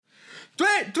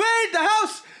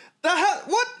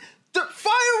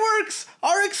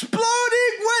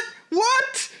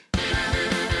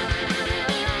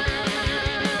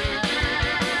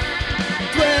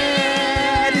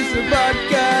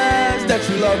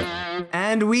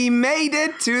And we made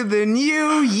it to the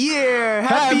new year.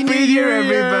 Happy New Year,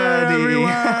 everybody.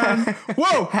 Everyone.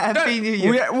 Whoa. Happy New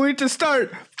Year. We need to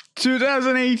start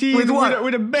 2018 With what?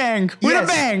 With a bang. Yes. With a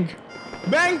bang.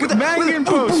 Bang in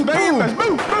post. Bang in post.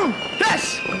 Boom, boom.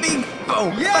 Yes. Big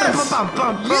boom. Yes.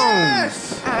 Ba-da-ba-bum-bum-boom.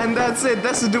 Yes. And that's it.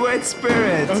 That's the duet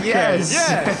spirit. Okay. Yes.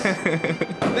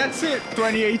 That's it.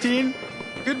 2018.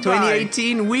 Goodbye.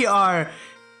 2018, we are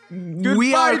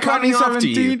Goodbye, coming off to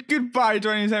you. 2017. Goodbye,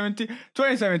 2017.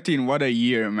 2017, what a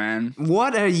year, man.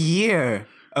 What a year.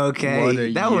 Okay. What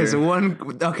a that was year.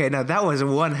 one. Okay, now that was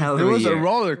one hell of It a was year. a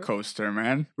roller coaster,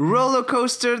 man. Roller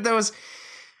coaster. That was.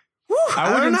 Whew, I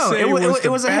don't wouldn't know. say It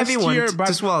was the a heavy best one year,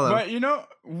 to swallow. But you know,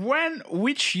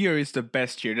 which year is the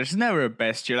best year? There's never a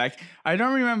best year. Like, I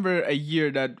don't remember a year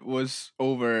that was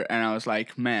over and I was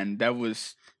like, man, there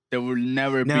will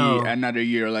never No. be another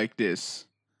year like this.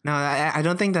 No, I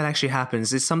don't think that actually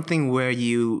happens. It's something where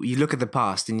you look at the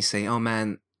past and you say, "Oh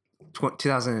man,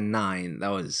 2009. That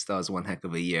was one heck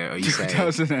of a year." Or you say,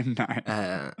 2009.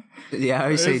 yeah,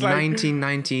 or you say It's like-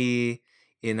 1990.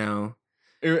 You know,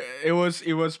 It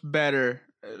was better.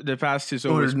 The past is or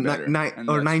always better. and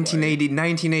or that's 1980,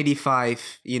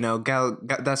 1985. You know,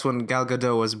 that's when Gal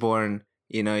Gadot was born.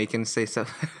 You know, you can say so.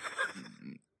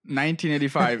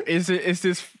 1985. Is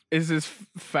this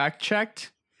fact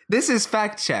checked? This is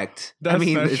fact checked. I That's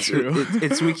mean, not it's true.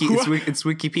 it's it's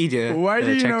Wikipedia. Why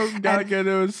do you check. know Gal And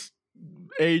Gadot's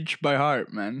age by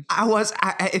heart, man?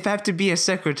 if I have to be a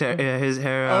secretary,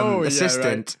 her Oh, yeah,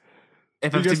 assistant.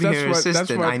 If I have to Because be her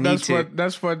assistant, I need to.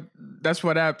 That's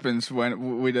what happens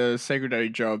when with a secretary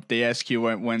job. They ask you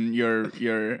when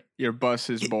your boss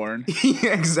is born.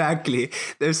 Yeah, exactly.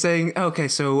 They're saying, okay,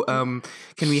 so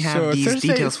can we have So these Thursday-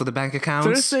 details for the bank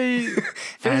accounts?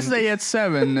 Thursday at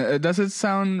 7. Does it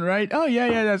sound right? Oh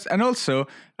yeah. That's and also,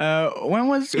 when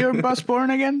was your boss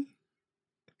born again?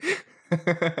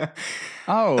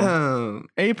 Oh, Um,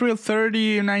 April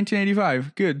 30,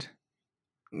 1985. Good.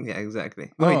 yeah,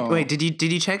 exactly. Oh. Wait. Did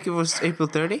you check it was April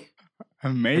 30?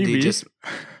 Maybe. Did you just?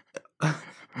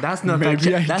 That's not Maybe fact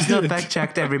checked. I That's not did. fact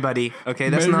checked, everybody. Okay,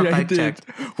 that's Maybe not I fact did. checked.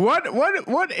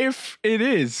 What if it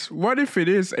is? What if it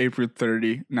is April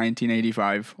 30,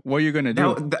 1985? What are you gonna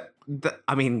do?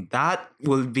 I mean, that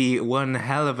will be one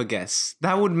hell of a guess.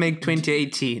 That would make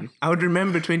 2018. I would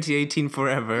remember 2018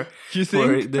 forever. You For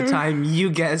think? the time you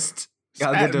guessed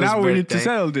Gal Gadot's Now birthday. we need to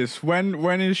settle this. When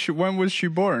was she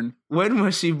born? When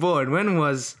was she born? When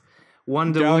was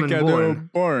Wonder Gal Woman Gadot born?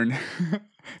 born.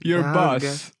 Your Gal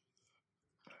boss.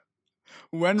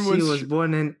 When She was was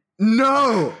born in...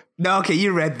 No! No, okay,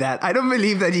 you read that. I don't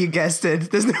believe that you guessed it.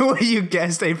 There's no way you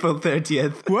guessed April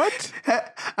 30th. what?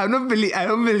 I don't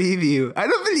believe you. I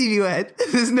don't believe you, Ed.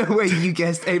 There's no way you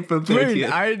guessed April 30th. Wait,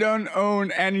 I don't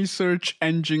own any search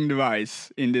engine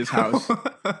device in this house.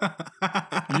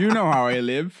 You know how I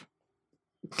live.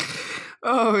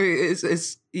 Oh,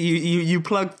 it's you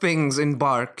plug things in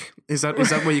Bark. Is that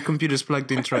where your computer's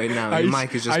plugged into right now? Your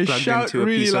mic is just I plugged shout into a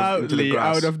really piece of into the loudly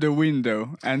grass. out of the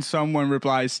window, and someone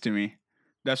replies to me.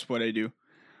 That's what I do.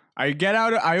 I get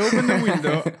out. I open the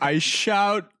window. I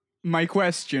shout my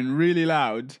question really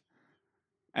loud,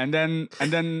 and then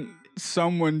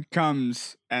someone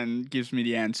comes and gives me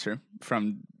the answer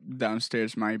from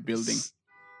downstairs my building.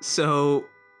 So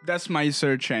That's my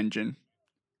search engine.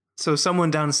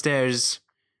 someone downstairs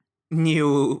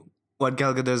knew what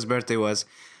Gal Gadot's birthday was,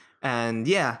 and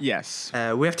yeah, Yes.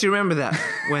 we have to remember that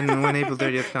when April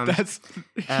 30th comes. That's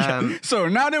so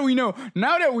now that we know,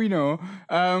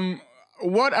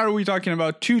 what are we talking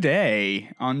about today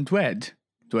on Dwed,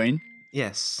 Dwayne?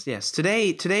 Yes.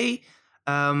 Today,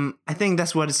 I think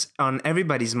that's what's on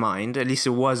everybody's mind. At least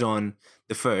it was on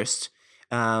the first.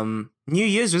 New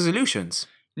Year's resolutions.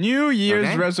 New Year's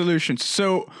Okay. resolutions.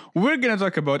 So we're gonna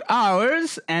talk about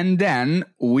ours, and then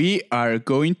we are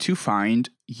going to find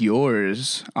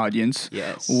yours, audience.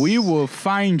 Yes. We will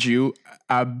find you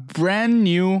a brand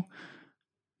new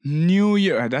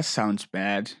Year. That sounds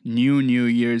bad. New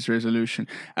Year's resolution.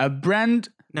 A brand.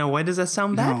 Now, why does that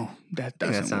sound bad? No, that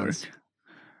think that doesn't work. sounds-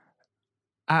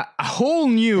 A whole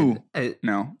new. A,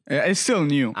 No, it's still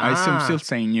new. I'm Ah. still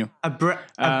saying new.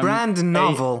 brand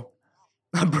novel.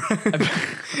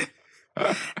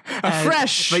 A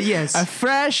fresh, but yes. a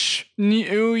fresh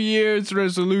New Year's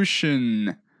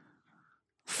resolution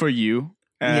for you.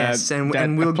 Yes, and that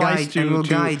we'll applies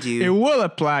guide you. It will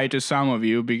apply to some of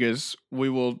you because we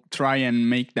will try and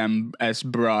make them as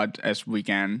broad as we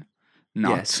can.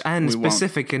 not. Yes, and we won't.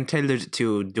 specific and tailored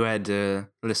to Duet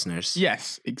listeners.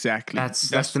 Yes, exactly. That's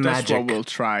the That's magic what we'll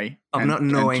try. of and- not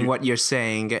knowing and what you're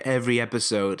saying every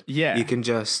episode. Yeah. You can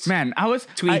just Man,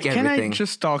 tweak can everything. I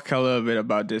just talk a little bit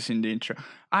about this in the intro?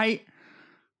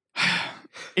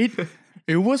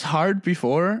 It was hard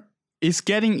before. It's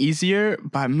getting easier,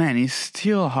 but man, it's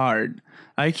still hard.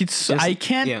 Like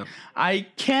I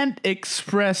can't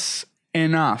express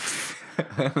enough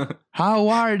how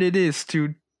hard it is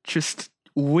to just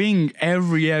wing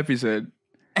every episode.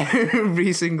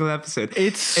 every single episode.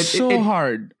 It's so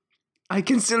hard. I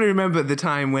can still remember the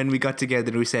time when we got together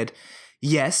and we said,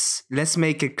 yes, let's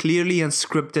make a clearly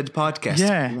unscripted podcast.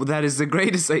 Yeah. That is the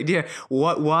greatest idea.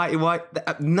 Why?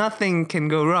 Nothing can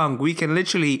go wrong. We can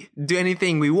literally do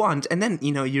anything we want. And then,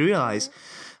 you realize,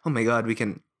 oh my God, we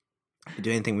can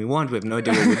do anything we want. We have no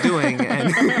idea what we're doing.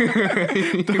 And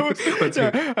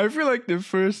I feel like the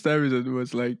first episode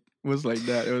was like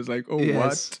that. It was like, oh,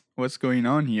 Yes. what's going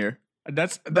on here?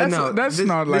 That's But no, not this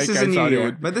like is I a new thought year. it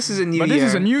would. But this is a new But year. this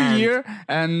is a new and- year,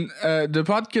 and the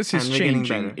podcast is and we're getting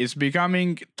changing. better. It's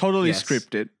becoming totally Yes.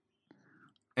 scripted.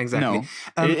 Exactly.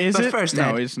 No, is but it? first,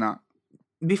 No, Ed, it's not.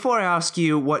 before I ask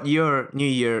you what your New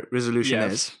Year resolution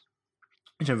Yes. is,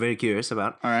 which I'm very curious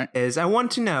about, All right. is I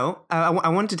want to know, I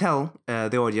want to tell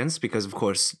the audience, because of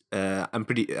course I'm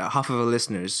pretty, half of our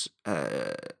listeners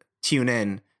tune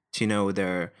in to know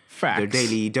their Facts.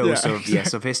 daily dose Yeah,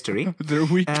 of history. Their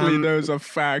weekly Um, dose of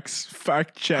facts,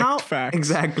 fact-checked facts.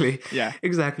 Exactly. Yeah.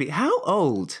 Exactly. How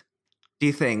old do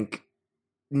you think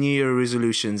New Year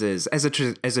resolutions is as a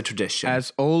tradition?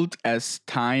 As old as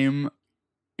time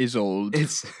is old.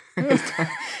 It's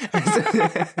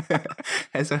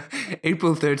as a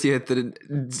April 30th,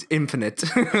 it's infinite.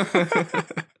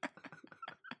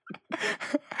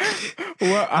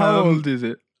 How old is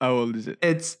it? How old is it?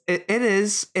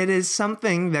 It is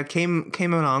something that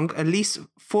came along at least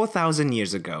 4,000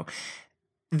 years ago.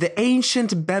 The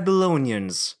ancient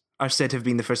Babylonians are said to have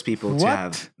been the first people to What?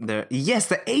 have their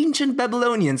the ancient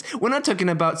Babylonians. We're not talking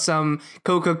about some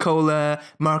Coca-Cola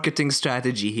marketing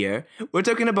strategy here. We're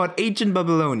talking about ancient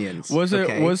Babylonians. Was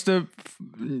okay? the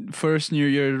first New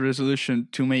Year resolution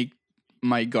to make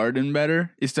my garden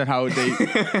better? Is that how they?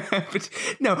 But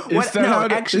no, Is what? that No, how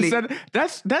actually,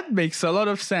 that makes a lot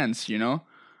of sense. You know,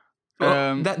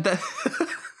 well, that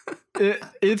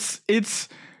it's it's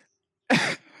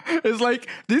like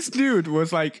this dude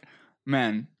was like,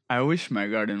 man, I wish my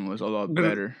garden was a lot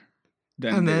better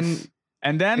than And this. then-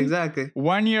 And then exactly.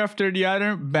 1 year after the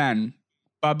other, ban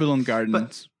Babylon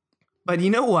Gardens. But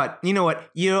you know what?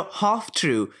 You're half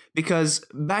true, because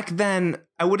back then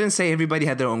I wouldn't say everybody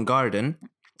had their own garden,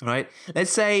 right?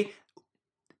 Let's say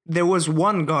there was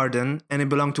one garden and it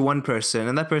belonged to one person,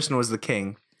 and that person was the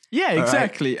king. Yeah,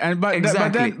 exactly. And but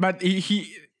Exactly. but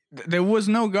he there was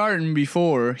no garden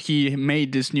before he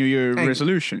made this New Year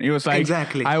resolution. It was like,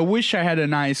 Exactly. I wish I had a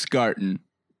nice garden.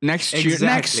 Next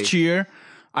Exactly. year,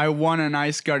 I want a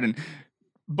nice garden.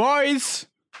 Boys,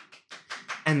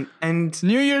 And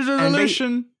New Year's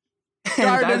resolution.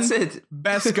 Garden. that's it.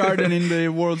 Best garden in the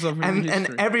worlds of and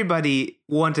history. everybody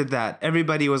wanted that.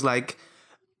 Everybody was like,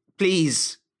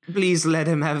 please let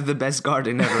him have the best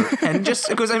garden ever. And just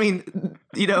because, I mean,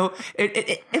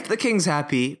 if the king's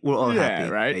happy, we're all happy,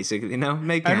 right? Basically,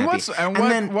 make him And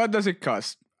happy. what does it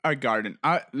cost? A garden.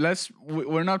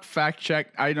 We're not fact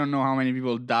checked. I don't know how many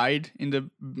people died in the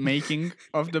making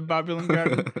of the Babylon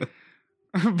garden,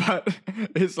 but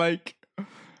it's like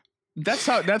that's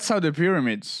how the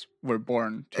pyramids were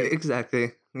born. Too.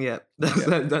 Exactly. Yeah,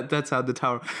 that's how the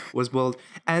tower was built.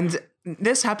 And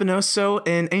this happened also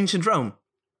in ancient Rome.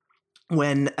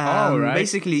 When right.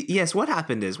 basically, yes, what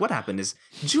happened is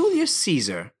Julius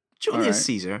Caesar,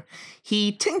 Caesar,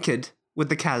 he tinkered with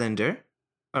the calendar,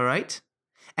 all right?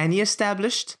 And he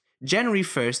established January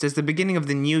 1st as the beginning of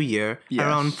the new year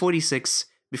around 46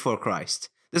 before Christ.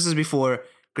 This is before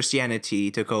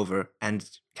Christianity took over and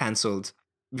cancelled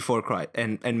before Christ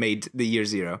and made the year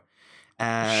zero.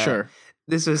 Sure.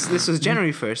 This was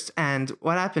January 1st, and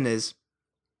what happened is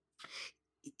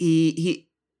he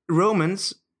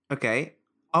Romans, okay,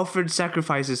 offered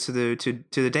sacrifices to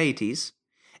the deities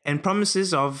and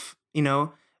promises of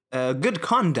good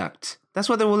conduct. That's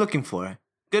what they were looking for.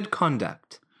 Good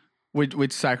conduct.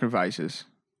 With sacrifices.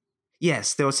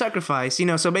 Yes, they would sacrifice.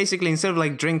 So basically, instead of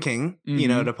like drinking,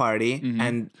 the party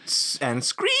and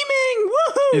screaming,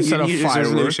 woohoo! Instead New of Year's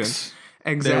resolution. fireworks,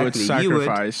 Exactly. they would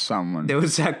sacrifice someone. They would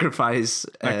sacrifice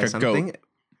Like a something. goat.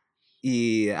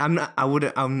 Yeah, I'm not. I would.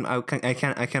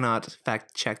 I cannot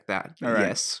fact check that. All right.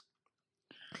 Yes.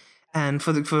 And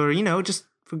for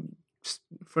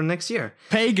next year.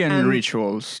 Pagan And-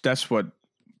 rituals. That's what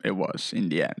it was in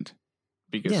the end.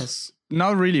 because Yes.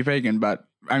 not really pagan, but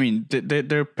I mean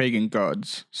they're pagan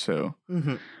gods, so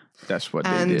Mhm. that's what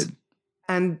they And did.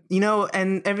 and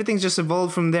and everything's just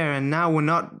evolved from there. And now we're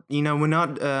not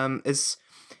it's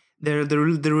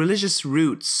the religious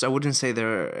roots. I wouldn't say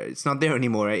it's not there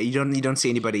anymore. You don't see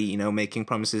anybody making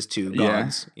promises to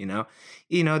gods. Now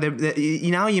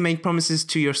you make promises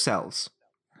to yourselves.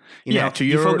 To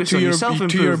you focus on your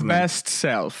self-improvement. to your best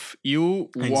self. You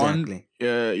Exactly.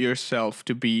 want yourself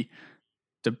to be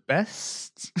the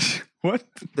best. What?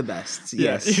 The best.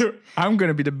 Yeah, Yes. I'm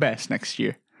gonna be the best next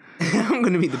year. I'm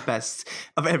going to be the best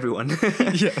of everyone.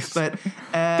 Yes. But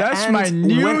That's and my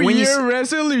New when you Year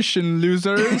resolution,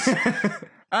 losers.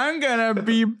 I'm gonna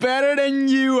be better than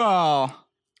you all.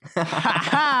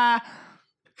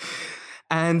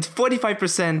 And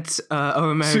 45% of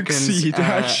Americans Succeed,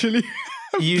 actually.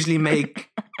 usually make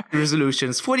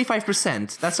resolutions.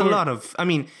 45%. That's a lot of. I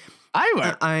mean,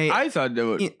 I thought there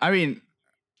would. I mean,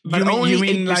 but only 8% are you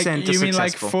mean like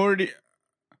successful. 40?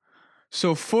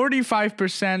 So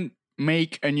 45%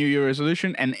 make a New Year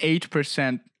resolution, and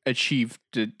 8% achieve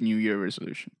the New Year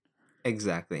resolution.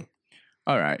 Exactly.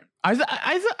 All right.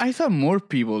 I thought more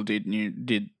people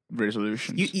did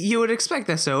resolutions. You would expect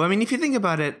that. So I mean, if you think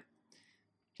about it.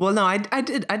 Well, no, I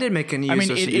did make a New Year's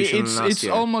resolution last it's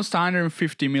year. almost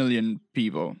 150 million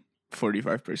people.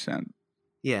 45%.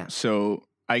 Yeah. So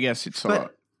I guess it's a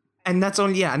lot. And that's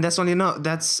only that's only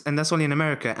in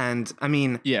America. And I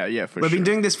mean, Yeah, for we've sure. been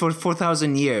doing this for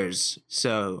 4,000 years.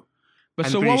 So, But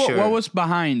I'm so pretty sure. what was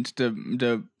behind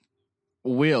the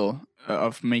will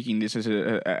of making this as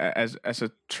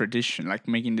a tradition, like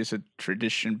making this a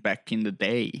tradition back in the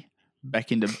day,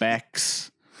 back in the backs?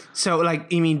 So,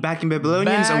 like, you mean back in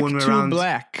Babylonians, or when we're around,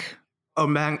 black? or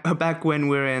back when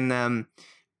we're in,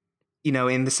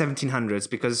 in the 1700s?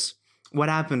 Because what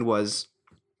happened was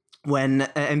when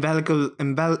evangelical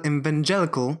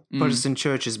Protestant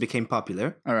churches became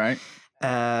popular. All right.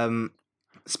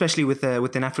 Especially with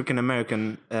an African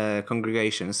American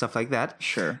congregation and stuff like that.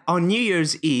 Sure. On New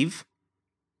Year's Eve,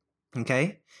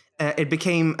 it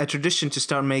became a tradition to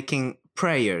start making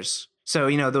prayers. So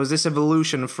there was this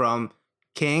evolution from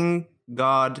king,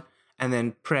 God, and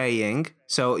then praying.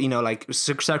 So like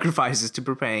sacrifices to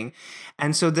praying,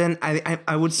 and so then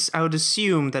I would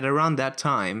assume that around that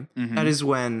time, that is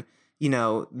when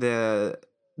the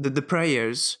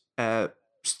prayers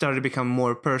started to become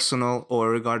more personal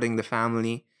or regarding the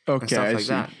family and stuff like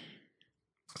that.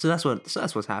 So that's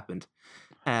what's happened,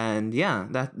 and yeah,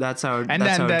 that's our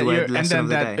lesson of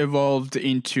the day. Evolved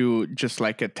into just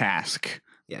like a task.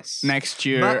 Yes. Next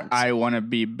year, I want to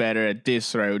be better at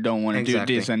this, or I don't want to do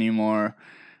this anymore.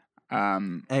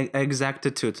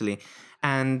 Exactly, totally.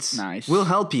 And nice. We'll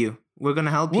help you. We're gonna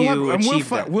help you achieve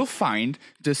that. We'll find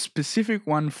the specific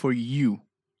one for you.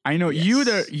 I know you.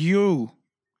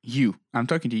 I'm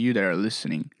talking to you that are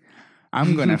listening.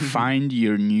 I'm gonna find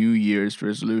your New Year's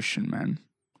resolution, man,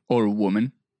 or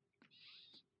woman.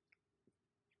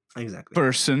 Exactly.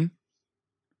 Person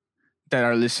that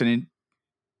are listening.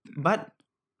 But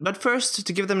first,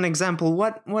 to give them an example,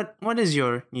 what is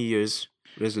your New Year's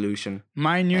resolution?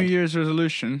 My New Year's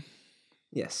resolution.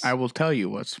 Yes. I will tell you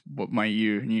what my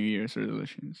New Year's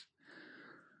resolution is.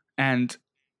 And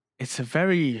it's a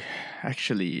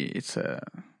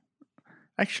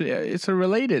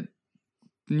related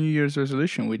New Year's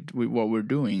resolution with what we're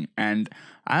doing. And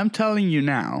I'm telling you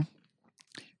now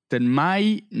that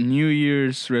my New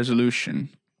Year's resolution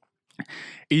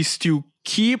is to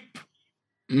keep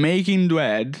making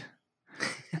Dwed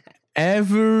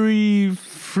every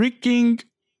freaking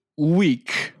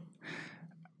week,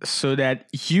 so that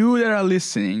you that are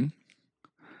listening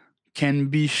can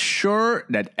be sure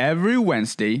that every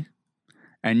Wednesday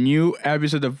a new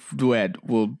episode of Dwed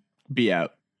will be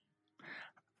out.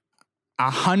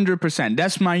 100%.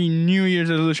 That's my New Year's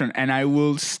resolution, and I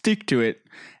will stick to it.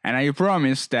 And I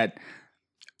promise that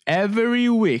every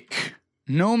week,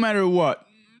 no matter what,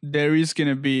 there is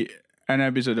gonna be an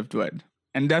episode of Dwed.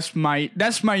 And that's my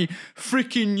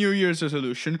freaking New Year's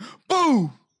resolution.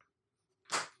 Boo!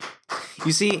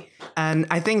 You see, and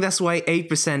I think that's why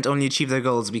 8% only achieve their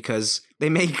goals, because they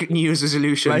make New Year's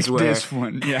resolutions like this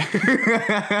one, yeah.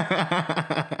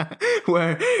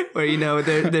 where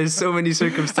there's so many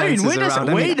circumstances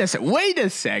around. Wait a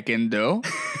second though.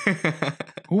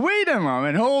 Wait a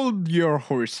moment. Hold your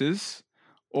horses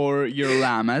or your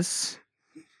llamas.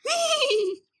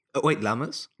 Oh, wait,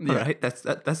 llamas? Yeah. All right, that's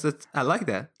I like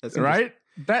that. That's right.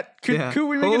 That could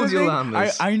we make Hold it a your thing?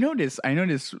 llamas. I notice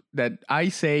that I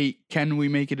say, can we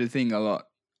make it a thing a lot?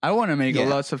 I want to make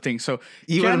lots of things. So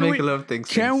you want to make a lot of things.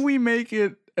 Can we make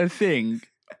it a thing?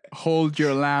 Hold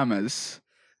your llamas.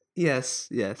 Yes,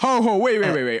 yes. Ho, wait.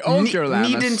 Hold your llamas.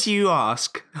 Needn't you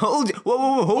ask?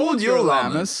 Hold your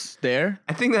llamas. There.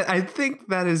 I think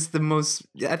that is the most.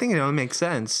 I think it only makes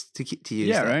sense to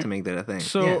use that right? to make that a thing.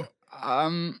 So,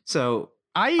 so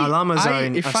our llamas are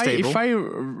If stable. I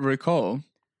recall,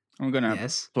 I'm gonna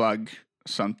Yes. plug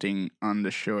something on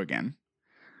the show again.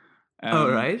 All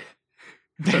right.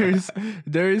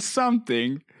 There is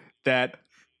something that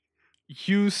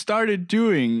you started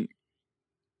doing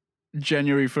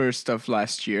January 1st of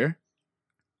last year.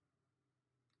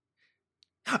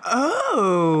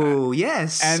 Oh,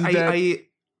 yes. And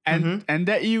Mhm. and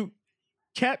that you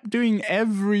kept doing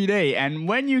every day. And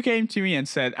when you came to me and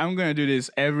said, I'm going to do this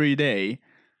every day.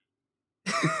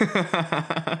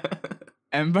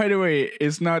 And by the way,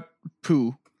 it's not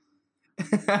poo.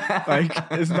 Like,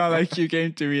 it's not like you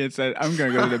came to me and said, I'm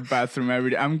going to go to the bathroom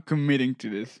every day. I'm committing to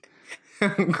this.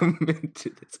 I'm committed to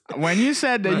this. When you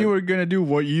said that you were going to do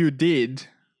what you did,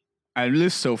 at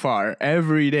least so far,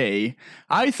 every day,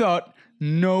 I thought,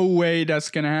 no way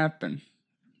that's going to happen.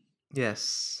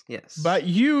 Yes. But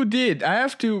you did. I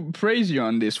have to praise you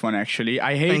on this one, actually.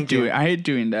 I hate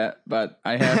doing that, but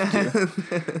I have to.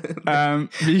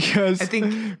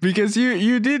 Because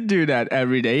you did do that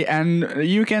every day, and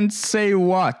you can say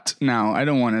what now? I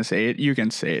don't want to say it. You can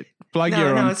say it. Plug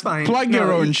your own. It's fine. Plug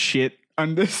your own shit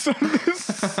on this.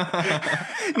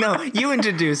 No, you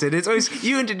introduce it. It's always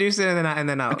you introduce it, and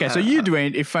then I'll. Okay, so you,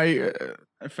 Dwayne, if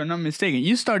I'm not mistaken,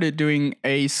 you started doing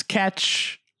a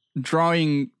sketch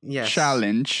drawing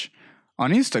challenge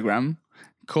on Instagram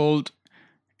called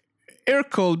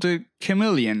Urkel the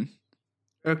Chameleon.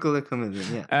 Urkel the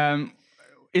Chameleon, yeah.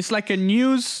 It's like a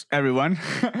news, everyone.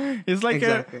 It's like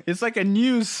a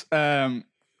news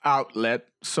outlet,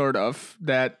 sort of,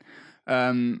 that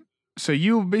so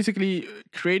you basically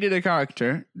created a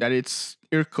character that it's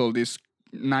Urkel, this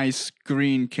nice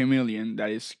green chameleon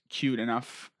that is cute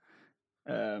enough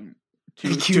to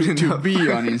be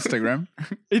on Instagram.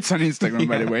 It's on Instagram,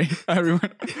 by the way,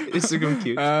 everyone. Instagram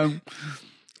cute.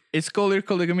 It's called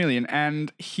Urkel the Chameleon,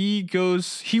 and he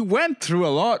went through a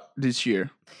lot this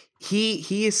year.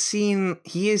 He has seen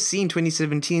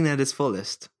 2017 at its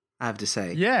fullest, I have to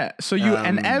say. Yeah, so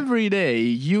and every day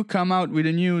you come out with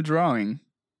a new drawing.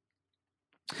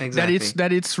 Exactly.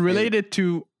 That it's related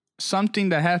to something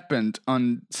that happened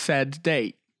on said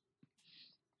date.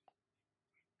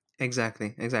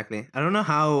 Exactly. I don't know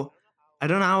how I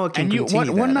can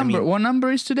continue what number? What number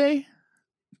is today?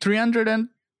 300 and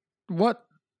what?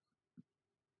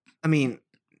 I mean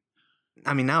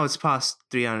now it's past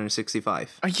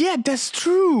 365. Yeah, that's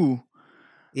true.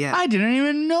 Yeah. I didn't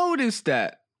even notice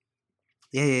that.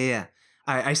 Yeah.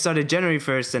 I started January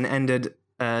 1st and ended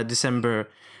December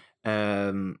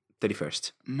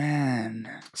 31st. Man.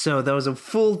 So there was a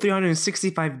full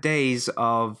 365 days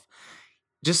of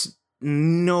just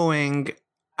knowing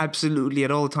absolutely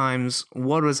at all times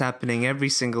what was happening every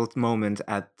single moment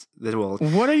at the world.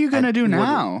 What are you gonna do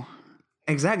now?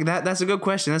 Exactly. That's a good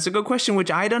question. That's a good question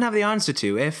which I don't have the answer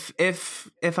to. If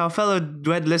our fellow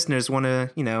Dwed listeners want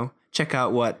to, check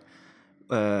out what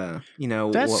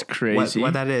that's crazy.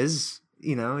 What that is.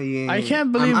 I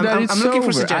can't believe that it's looking for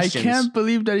over. suggestions. I can't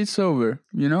believe that it's over.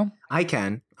 I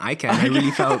can. I really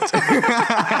felt.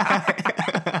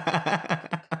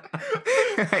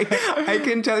 I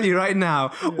can tell you right now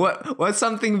what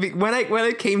something when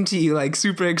I came to you like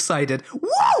super excited.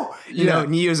 Whoa!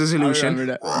 New Year's resolution. I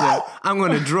remember that. Whoa! I'm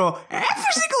gonna draw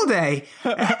every single day.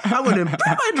 I'm gonna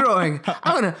prep my drawing.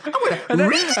 I'm gonna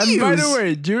read the And news. by the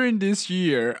way, during this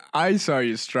year, I saw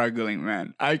you struggling,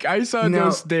 man. I saw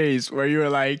those days where you were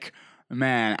like,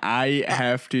 man, I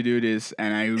have to do this,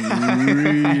 and I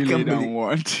really don't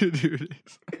want to do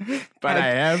this, but I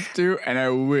have to, and I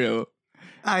will.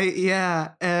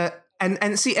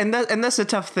 And see, and that's a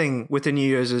tough thing with a New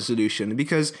Year's resolution,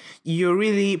 because you're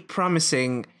really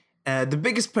promising. The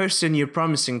biggest person you're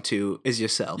promising to is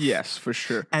yourself. Yes, for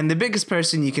sure. And the biggest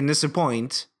person you can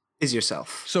disappoint is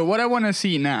yourself. So what I want to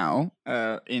see now,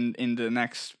 in the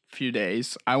next few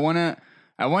days, I want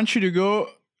you to go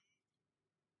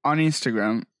on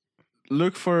Instagram,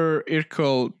 look for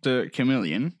Urkel the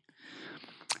Chameleon,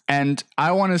 and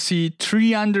I want to see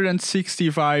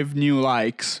 365 new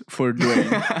likes for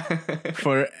Dwayne.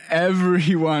 For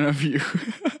every one of you.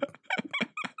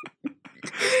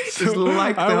 Just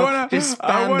like them. Just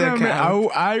spam the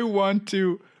account. I want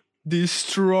to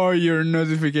destroy your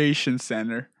notification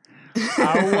center.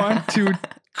 I want to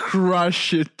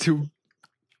crush it to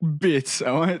bits.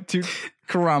 I want it to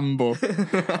crumble.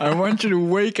 I want you to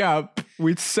wake up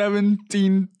with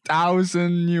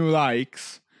 17,000 new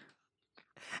likes.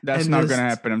 That's not gonna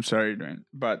happen. I'm sorry, Dwayne.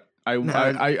 But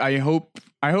I hope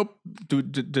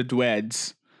the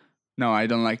duets. No, I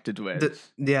don't like the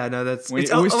duets. No, that's We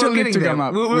still need to come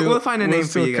up. We'll find a name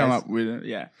for you guys. Come up with it.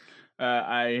 Yeah.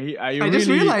 I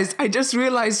just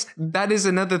realized that is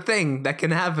another thing that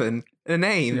can happen. The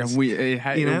names.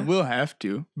 Yeah, it will have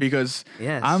to, because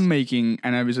I'm making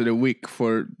an episode a week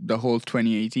for the whole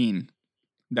 2018.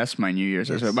 That's my New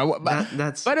Year's as well. But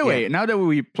that's, by the way, now that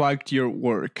we plugged your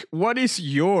work, what is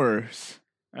yours?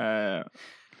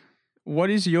 What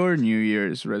is your New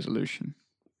Year's resolution?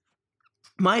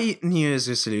 My New Year's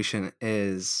resolution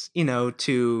is,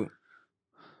 to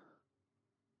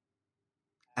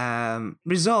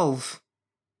resolve.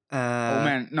 Oh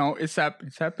man, no, it's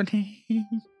happening.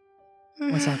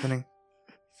 What's happening?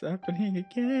 It's happening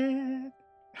again.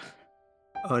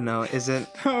 Oh no, is it?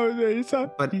 Oh, it's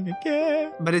happening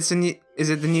again. But is it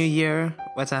the new year?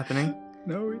 What's happening?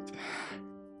 No, it's...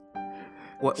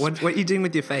 What are you doing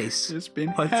with your face? It's been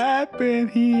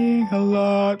happening a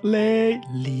lot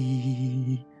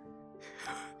lately.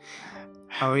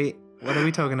 What are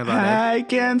we talking about, Ed? I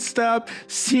can't stop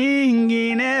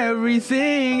singing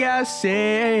everything I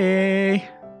say.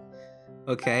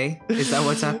 Okay, is that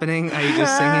what's happening? Are you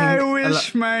just singing? I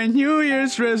wish my New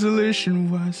Year's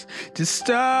resolution was to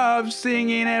stop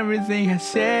singing everything I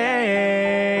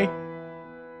say.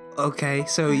 Okay,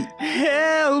 so...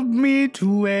 Help me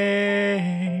to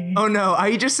wait. Oh no, are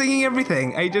you just singing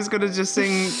everything? Are you just gonna just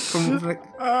sing from...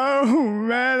 Oh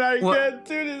man, I can't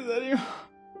do this anymore.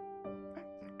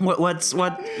 When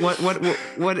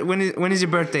is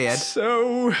your birthday, Ed?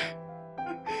 So...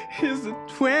 It's the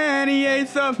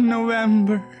 28th of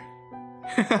November.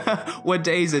 What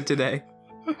day is it today?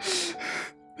 It's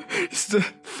the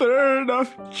 3rd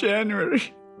of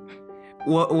January.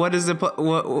 What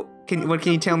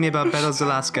can you tell me about Battles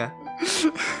Alaska?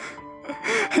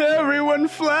 Everyone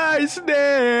flies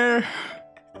there,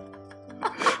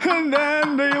 and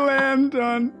then they land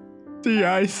on the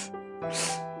ice.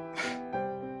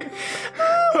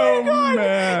 Oh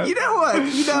man! You know what?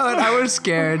 I was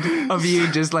scared of you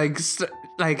just like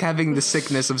having the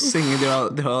sickness of singing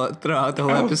throughout the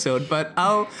whole episode. But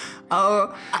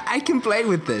I can play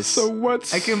with this. So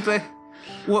I can play.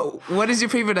 What is your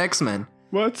favorite X-Men?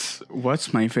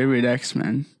 What's my favorite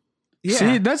X-Men? Yeah.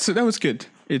 See, that was good.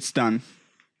 It's done.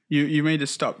 You made a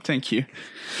stop. Thank you.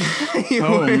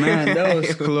 Oh man, that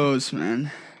was close,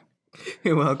 man.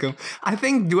 You're welcome. I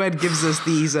think Duet gives us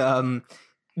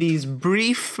these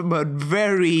brief but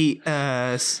very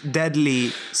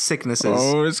deadly sicknesses.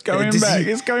 Oh, it's coming back.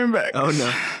 It's coming back. Oh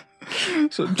no.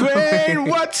 So Dwayne,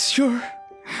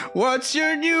 what's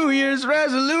your New Year's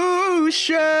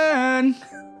resolution?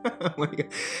 Oh my God.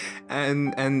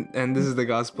 And this is the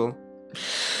gospel.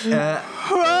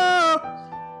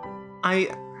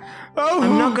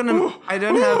 I'm not gonna. I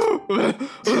don't have.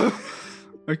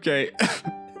 Okay,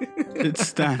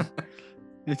 it's done.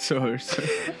 It's over. So.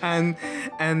 And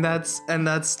that's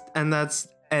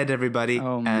Ed, everybody.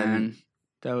 Oh man,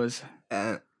 that was.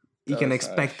 You can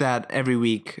expect that every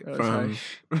week from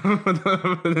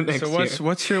the next year. So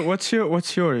what's yours?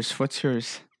 What's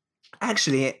yours?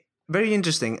 Actually, very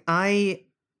interesting. I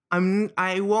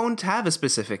won't have a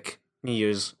specific New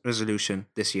Year's resolution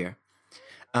this year.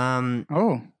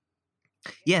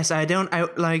 Yes, I don't.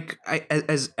 As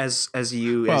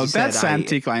you. Well, as you that's said,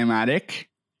 anticlimactic.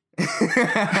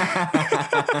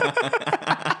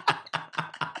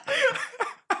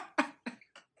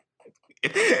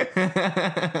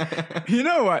 You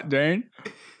know what, Dane?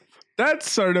 That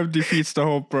sort of defeats the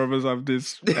whole purpose of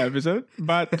this episode.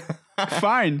 But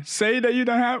fine, say that you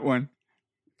don't have one.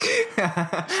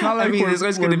 It's not like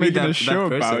we're making a show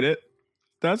about it.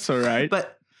 That's all right.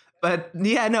 But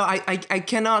yeah, no, I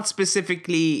cannot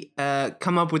specifically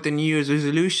come up with a New Year's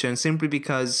resolution simply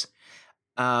because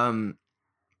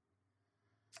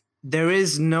there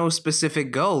is no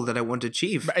specific goal that I want to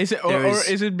achieve. But is it, or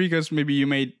is it because maybe you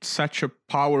made such a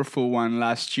powerful one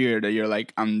last year that you're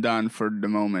like, I'm done for the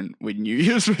moment with New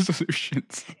Year's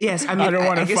resolutions? Yes, I mean, I don't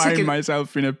want to find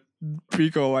myself in a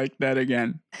pickle like that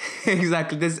again.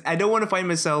 Exactly. I don't want to find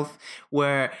myself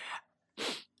where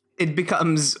it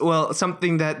becomes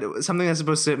something that's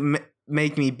supposed to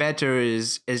make me better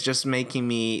is just making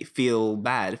me feel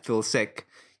bad, feel sick.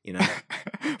 You know,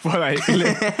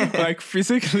 like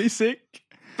physically sick,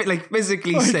 like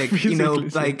physically sick. You know,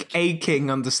 sick. Like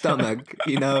aching on the stomach.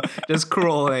 You know, just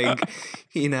crawling.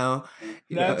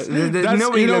 That's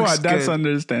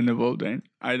understandable. Then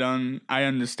I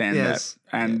understand that,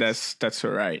 and that's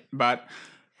all right. But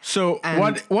so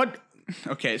what?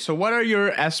 Okay, so what are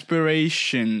your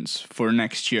aspirations for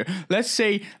next year? Let's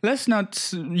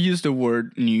not use the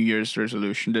word New Year's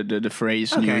resolution, the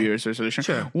phrase New Okay. Year's resolution.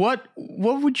 Sure. What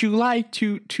would you like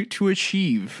to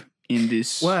achieve in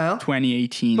this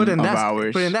 2018 But of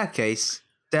ours? But in that case,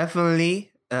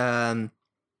 definitely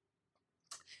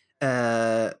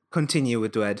continue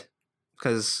with Dwed.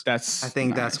 Because I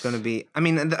think that's going to be. I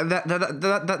mean,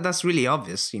 that's really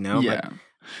obvious, you know. Yeah.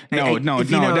 But no,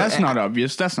 that's not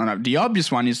obvious. That's not the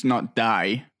obvious one. Is not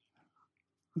die.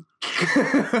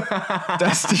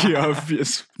 That's the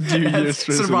obvious New Year's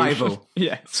resolution. Survival.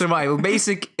 Yeah, survival.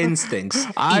 Basic instincts.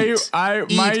 I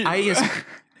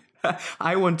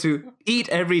want to eat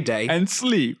every day and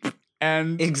sleep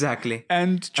and exactly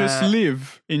and just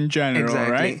live in general.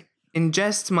 Exactly. Right.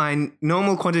 Ingest my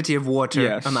normal quantity of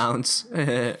water amounts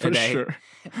a for day. Sure.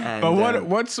 And, but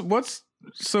what's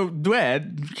so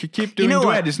Dwed? Keep doing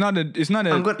Dwed. It's not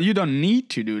a. You don't need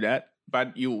to do that,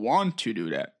 but you want to do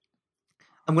that.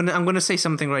 I'm gonna say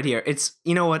something right here. It's,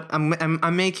 you know what,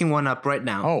 I'm making one up right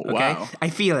now. Oh, okay? wow. I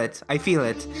feel it.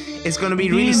 It's gonna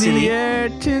be really silly.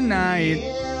 Tonight.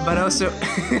 But also,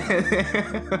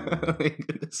 oh my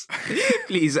goodness.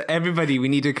 Please, everybody, we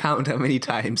need to count how many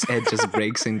times Ed just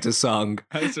breaks into song.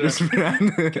 Go.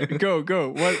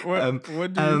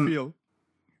 What do you feel?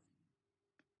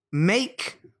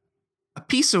 Make a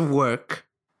piece of work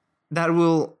that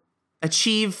will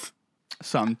achieve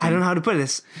something. I don't know how to put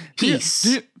this.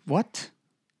 Peace. What?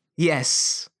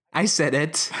 Yes, I said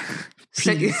it.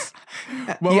 Peace.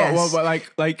 Yes. Well,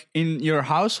 like in your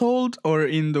household or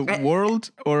in the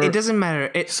world, or it doesn't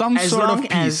matter. Some sort of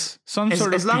peace.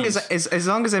 As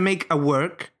long as I make a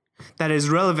work that is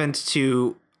relevant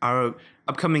to our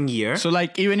upcoming year. So,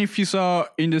 like, even if you saw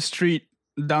in the street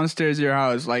downstairs your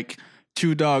house, like,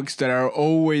 two dogs that are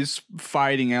always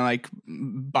fighting and like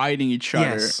biting each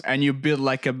other, and you build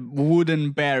like a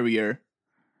wooden barrier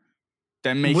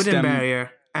that makes them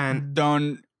and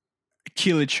don't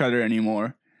kill each other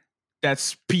anymore.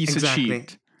 That's peace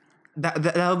achieved.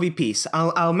 That'll be peace.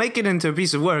 I'll make it into a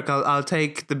piece of work. I'll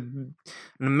take an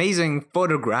amazing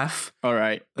photograph. All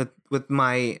right. With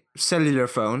my cellular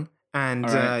phone and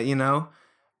you know,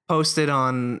 post it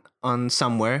on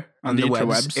somewhere on the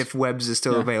webs if webs is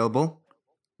still available.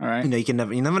 All right. You know,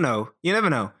 you never know. You never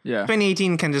know. Yeah.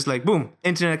 2018 can just like boom,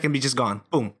 internet can be just gone.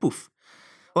 Boom, poof.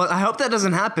 Well, I hope that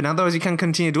doesn't happen. Otherwise, you can't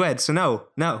continue Dwed. So no,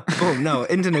 boom, no.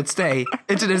 Internet, stay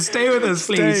with us,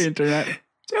 please. Stay, internet.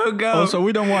 Don't go. Also,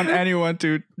 we don't want anyone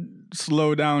to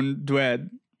slow down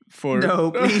Dwed. No,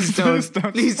 please don't.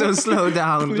 Please don't slow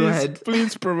down Dwed.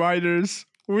 Please, providers.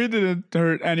 We didn't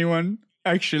hurt anyone.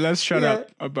 Actually, let's shut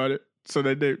up about it so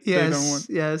that they don't want.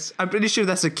 Yes, I'm pretty sure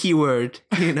that's a keyword.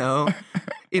 You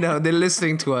know, they're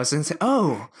listening to us and say,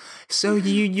 "Oh, so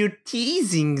you're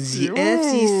teasing the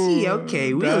FCC?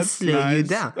 Okay, we'll slow you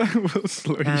down. We'll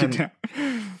slow you down."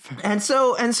 And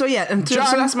so yeah, John,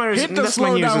 so that's my New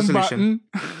Year's resolution.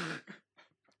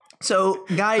 So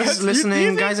guys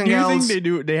listening, guys and gals, you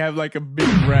think they have like a big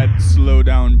red slow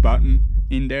down button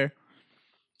in there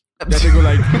that they go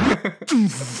like.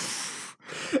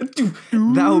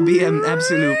 That would be an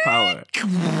absolute power.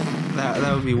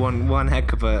 That would be one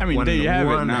heck of a. I mean, they have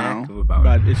it now,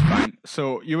 but it's fine.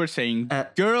 So you were saying,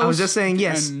 girls. I was just saying,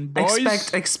 yes. And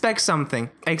boys? Expect something.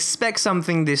 Expect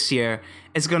something this year.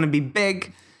 It's gonna be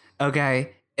big.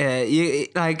 Okay.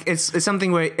 It's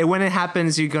something where when it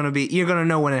happens, you're gonna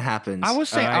know when it happens. I was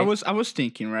saying, right? I was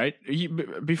thinking, right?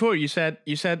 Before you said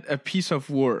a piece of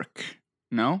work.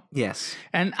 No. Yes.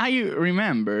 And I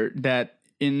remember that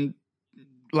in.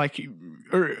 Like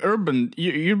urban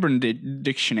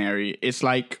dictionary, it's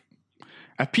like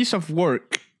a piece of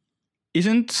work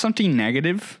isn't something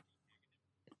negative.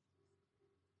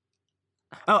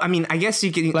 Oh, I mean, I guess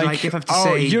you can like if I have to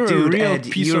say, you're dude, a real Ed,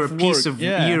 piece you're of a piece work. of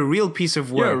you're a real piece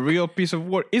of work. You're a real piece of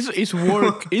work. Is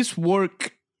work is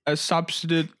work a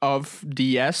substitute of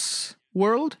the S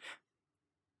world?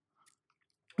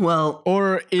 Well,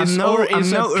 or is I'm a no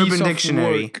piece Urban of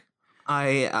Dictionary. Work?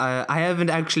 I haven't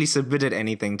actually submitted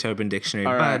anything to Urban Dictionary,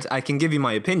 but I can give you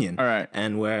my opinion. All right.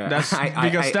 And where that's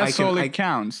that's all it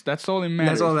counts. That's all it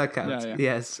matters. That's all that counts. Yeah.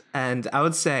 Yes. And I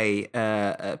would say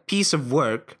a piece of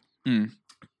work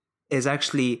is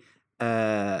actually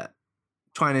trying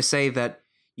to say that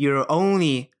you're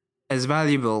only as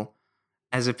valuable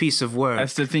as a piece of work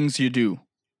as the things you do.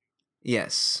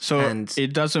 Yes. So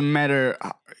it doesn't matter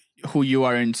who you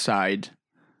are inside.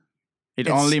 It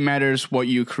only matters what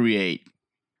you create.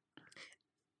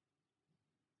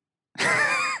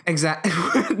 Exactly.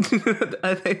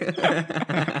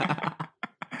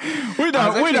 we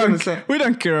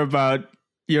don't care about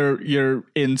your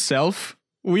in self.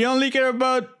 We only care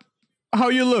about how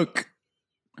you look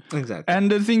Exactly.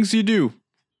 and the things you do.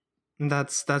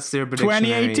 That's their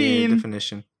dictionary 2018.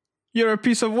 definition. You're a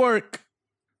piece of work.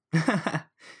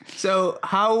 So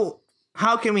how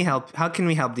can we help? How can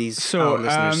we help these So our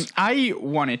listeners? I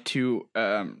wanted to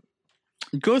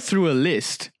go through a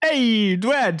list. Hey,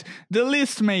 Dwed, the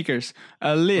list makers.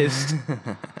 A list.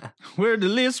 We're the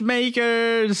list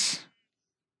makers.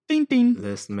 Ding ding.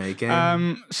 List making.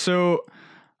 So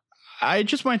I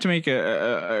just wanted to make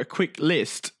a quick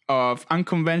list of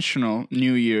unconventional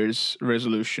New Year's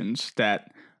resolutions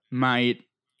that might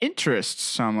interest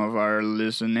some of our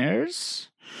listeners.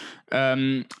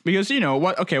 Because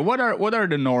what are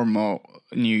the normal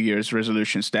New Year's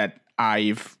resolutions that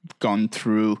I've gone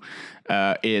through?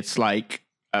 It's like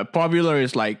popular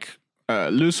is like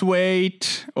lose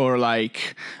weight, or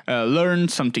like learn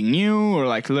something new, or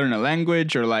like learn a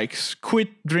language, or like quit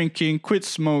drinking, quit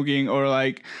smoking, or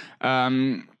like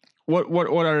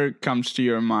what comes to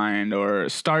your mind, or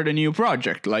start a new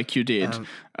project like you did.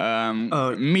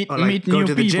 Meet new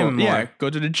people. Gym more. Yeah, go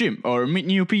to the gym, or meet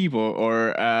new people,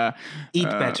 or Eat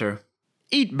better.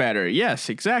 Eat better. Yes,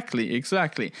 exactly.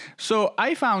 So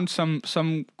I found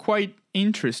some quite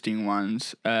interesting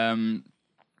ones.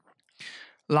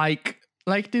 Like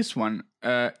this one.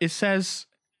 It says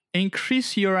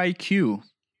increase your IQ.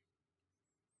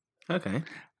 Okay.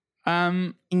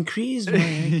 Increase my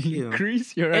IQ.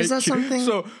 Increase your Is IQ. that something?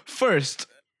 So first,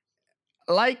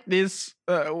 like this,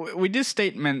 with this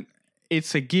statement,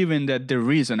 it's a given that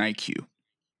there is an IQ.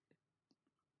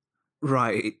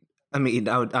 Right. I mean,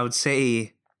 I would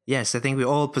say yes. I think we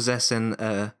all possess an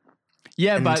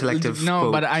intellective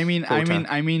but I mean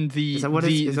the Is that what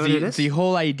it is? the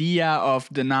whole idea of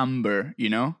the number,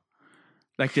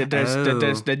 like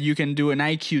that you can do an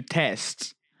IQ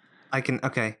test.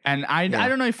 Okay. And I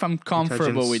don't know if I'm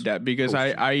comfortable with that, because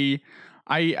I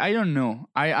don't know.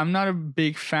 I'm not a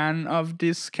big fan of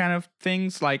this kind of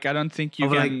things. Like, I don't think you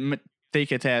can take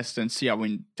a test and see how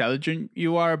intelligent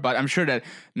you are. But I'm sure that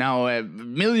now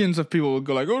millions of people will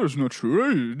go like, "Oh, it's not true.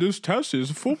 Hey, this test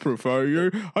is foolproof.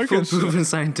 Foolproof and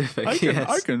scientific.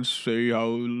 I can say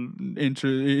how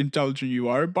intelligent you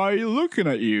are by looking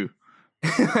at you."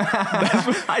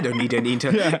 I don't need any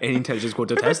intelligence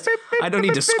quota test. I don't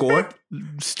need a score.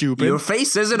 Stupid. Your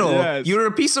face says it all. Yes. You're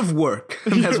a piece of work.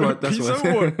 That's what.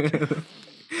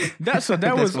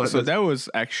 That was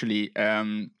actually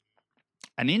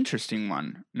an interesting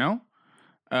one. No.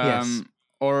 Yes.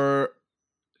 Or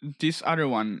this other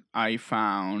one I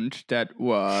found that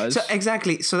was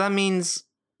exactly. So that means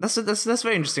that's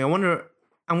very interesting. I'm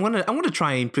gonna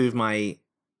try and improve my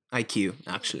IQ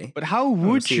actually. But how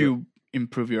would you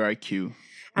improve your IQ?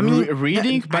 I mean,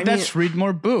 reading, read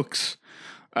more books.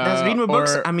 That's read more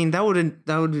books. I mean, that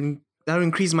would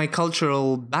increase my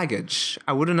cultural baggage.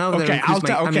 I wouldn't know that.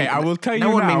 I will tell you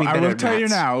now. I will tell you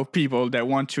now, people that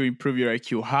want to improve your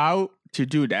IQ, how to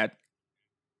do that.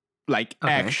 Like,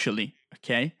 actually,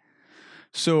 okay.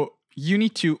 So you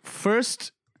need to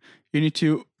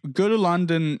go to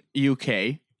London,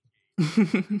 UK,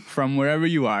 from wherever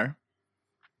you are.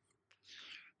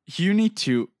 You need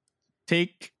to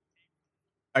take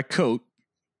a coat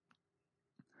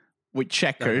with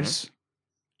checkers.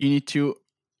 You need to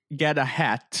get a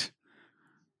hat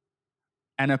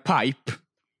and a pipe.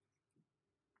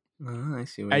 I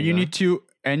see. And you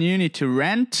need to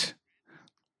rent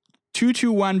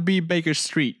 221B Baker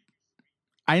Street.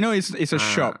 I know it's a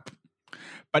shop,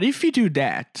 but if you do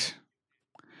that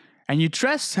and you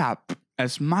dress up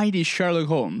as mighty Sherlock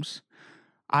Holmes,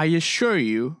 I assure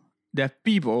you that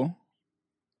people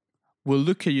will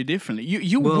look at you differently.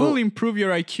 You will improve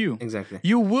your IQ. Exactly.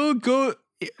 You will go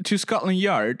to Scotland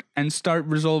Yard and start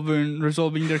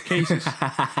resolving their cases.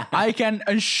 I can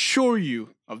assure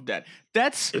you of that.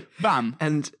 That's bam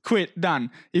and quit done.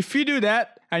 If you do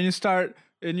that and you start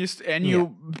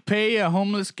you pay a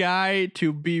homeless guy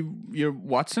to be your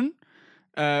Watson,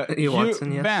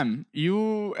 bam,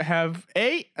 you have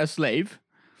a slave,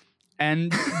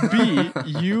 and B,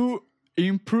 you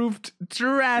improved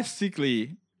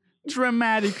dramatically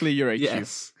your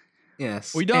IQ.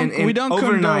 Yes. We don't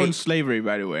condone slavery,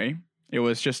 by the way. It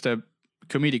was just a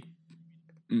comedic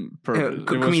purpose.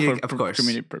 Of course.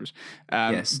 Comedic purpose.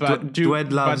 Yes. But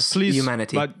Dwed loves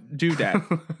humanity. But do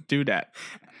that.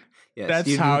 Yes.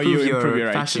 That's how you improve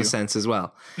your fashion IQ. sense as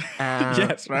well.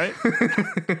 Yes, right.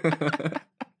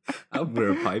 I'll wear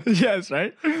a pipe. Yes,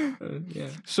 right. Yeah.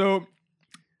 So,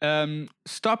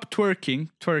 stop twerking.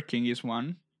 Twerking is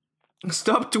one.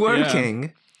 Stop twerking.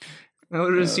 Yeah. I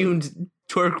would have assumed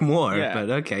twerk more, but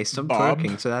okay, stop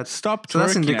twerking. So that's stop twerking. So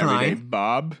that's in decline.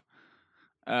 Bob.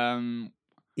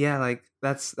 yeah, like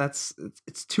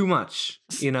it's too much,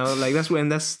 like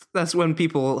that's when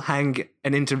people hang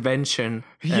an intervention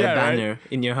Yeah, right. banner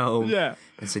in your home Yeah.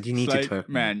 and said you It's need like, to twerk.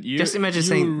 man, you Just imagine you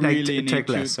saying like really need twerk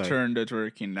to less. Sorry. turn the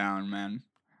twerking down, man.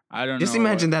 I don't Just know.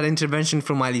 imagine that intervention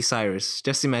from Miley Cyrus.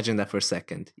 Just imagine that for a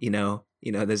second.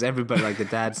 There's everybody like the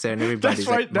dads there and everybody's That's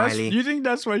why. like Miley. You think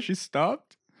that's why she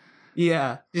stopped?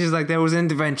 Yeah, she's like there was an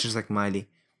intervention. She's like Miley,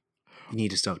 you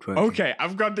need to stop twerking. Okay,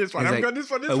 I've got this one. He's I've like, got this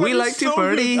one. This we one is like to so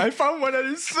party. good. I found one that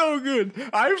is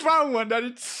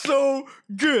so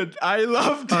good. I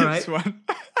love this All right. one.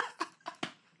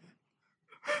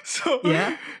 So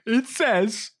Yeah? it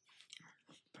says,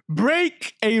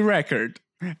 break a record.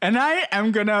 And I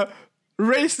am gonna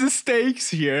raise the stakes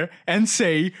here and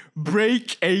say,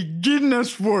 break a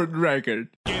Guinness World Record.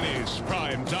 Guinness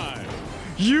Prime Time.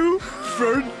 You,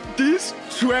 for this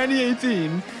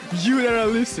 2018, you that are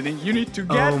listening, you need to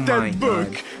get Oh my that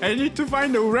book God. and you need to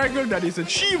find a record that is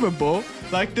achievable,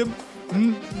 like the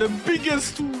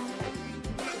biggest.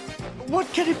 What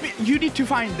can it be? You need to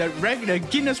find that record, that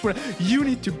Guinness World. You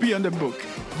need to be on the book.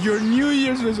 Your New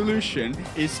Year's resolution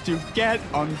is to get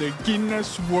on the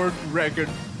Guinness World Record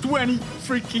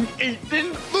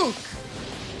 2018 book.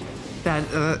 That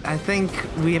I think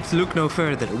we have to look no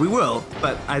further. We will,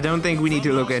 but I don't think we need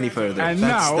to look any further. And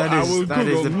now I will that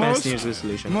is Google the best most, New Year's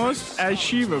resolution. most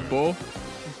achievable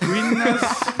Guinness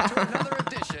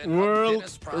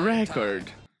World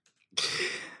Record.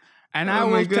 And I Oh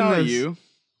my will tell goodness. you,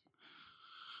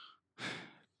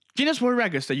 Guinness World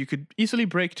Records that you could easily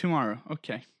break tomorrow.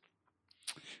 Okay.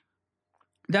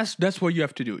 That's what you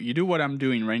have to do. You do what I'm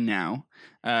doing right now,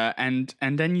 and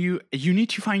then you need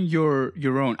to find your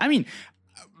own. I mean,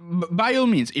 by all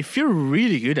means, if you're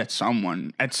really good at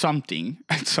something,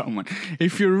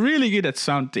 if you're really good at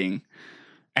something,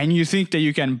 and you think that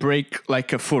you can break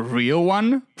like a for real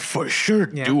one, for sure,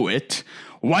 do it.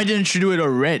 Why didn't you do it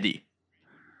already?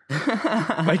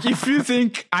 Like if you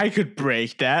think I could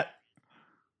break that,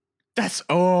 that's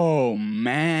oh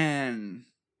man.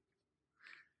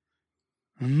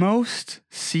 Most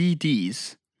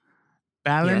CDs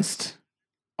balanced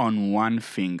on one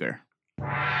finger.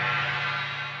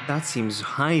 That seems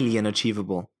highly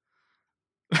unachievable.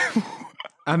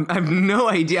 I have no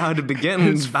idea how to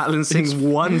begin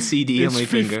balancing one CD on It's my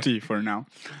 50 finger. for now.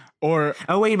 Or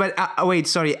Wait,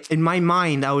 sorry. In my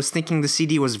mind, I was thinking the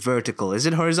CD was vertical. Is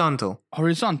it horizontal?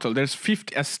 horizontal. There's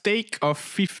a stake of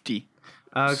 50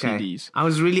 Okay. CDs. I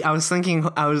was thinking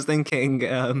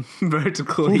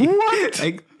vertically. What?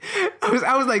 Like,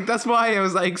 I was like, that's why I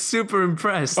was like super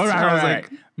impressed. All right, I was all like,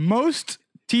 right. Most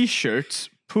t-shirts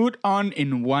put on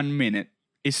in 1 minute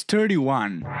is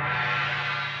 31.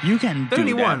 You can do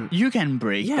 31. that. You can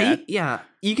break yeah, that.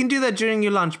 you can do that during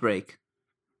your lunch break.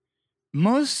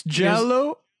 Most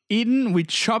Jello eaten with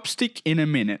chopstick in a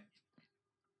minute.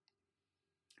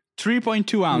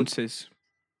 3.2 ounces.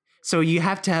 So you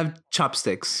have to have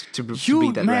chopsticks to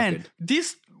beat that record.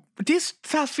 This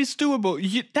stuff is doable.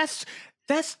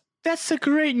 That's a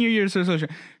great New Year's resolution.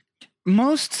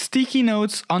 Most sticky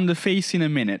notes on the face in a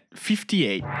minute.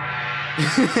 58.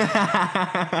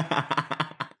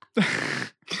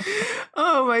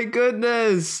 Oh my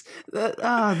goodness!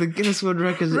 The Guinness World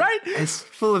Record Right? is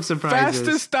full of surprises.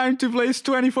 Fastest time to place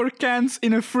 24 cans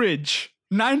in a fridge.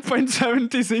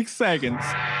 9.76 seconds.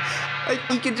 Like,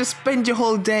 you could just spend your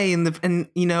whole day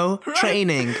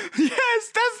training.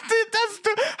 Yes, that's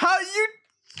the how you.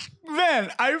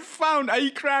 Man,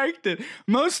 I cracked it.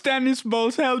 Most tennis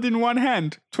balls held in one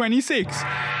hand, 26.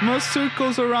 Most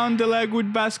circles around the leg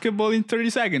with basketball in 30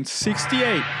 seconds,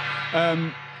 68.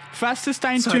 Fastest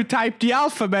time to type the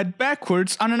alphabet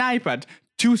backwards on an iPad,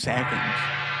 2 seconds.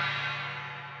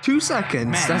 2 seconds.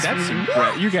 Man, that's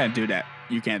incredible. You can't do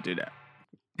that.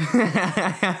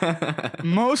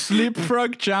 Most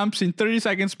leapfrog jumps in 30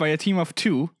 seconds by a team of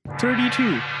 2,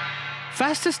 32.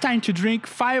 Fastest time to drink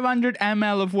 500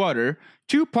 ml of water,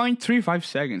 2.35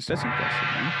 seconds. That's impressive,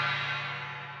 man.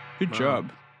 Good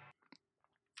job.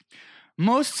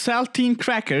 Most saltine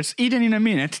crackers eaten in a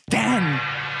minute, 10.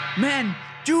 Man,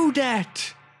 do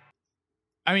that.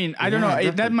 I mean, I don't know.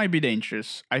 definitely. That might be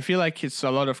dangerous. I feel like it's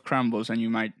a lot of crumbles and you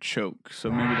might choke. So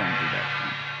maybe don't do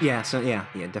that.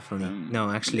 Yeah, definitely. No,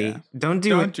 actually, don't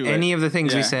do it. any of the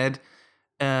things we Yeah. said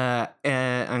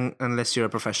unless you're a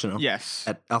professional. Yes.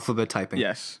 At alphabet typing.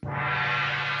 Yes.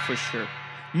 For sure.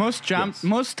 Most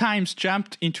times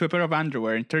jumped into a pair of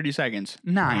underwear in 30 seconds.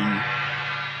 9.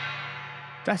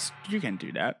 You can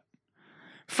do that.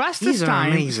 These are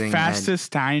amazing,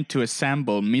 Fastest time to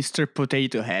assemble Mr.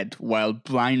 Potato Head while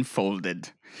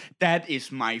blindfolded. That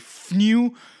is my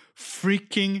new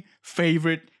freaking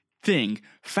favorite thing.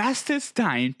 Fastest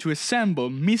time to assemble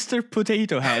Mr.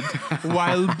 Potato Head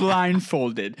while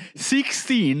blindfolded.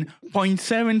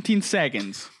 16.17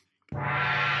 seconds.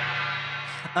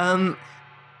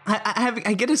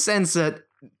 I get a sense that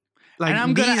like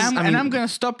I'm gonna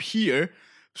stop here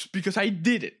because I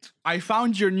did it. I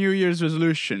found your New Year's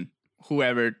resolution,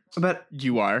 whoever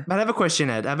you are. But I have a question,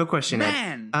 Ed. Ed.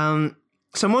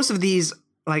 So most of these,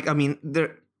 like, I wouldn't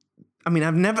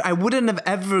have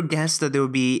ever guessed that there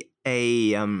would be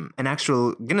an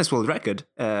actual Guinness World Record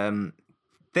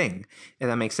thing, if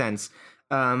that makes sense.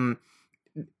 Does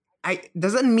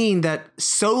that mean that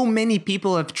so many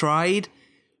people have tried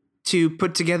to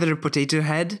put together a potato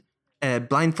head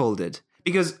blindfolded?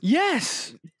 Because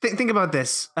yes, think about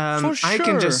this. For sure. I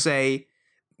can just say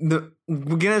the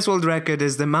Guinness World Record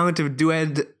is the amount of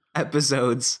duet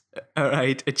episodes, all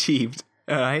right, achieved,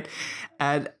 all right,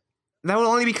 and that will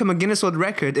only become a Guinness World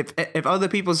Record if other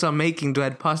people start making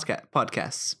duet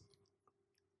podcasts.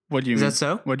 What do you mean? Is that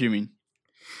so? What do you mean?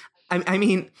 I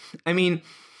mean,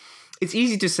 it's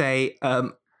easy to say.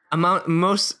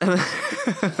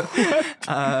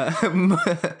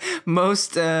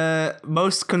 Most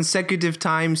consecutive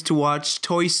times to watch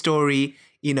Toy Story,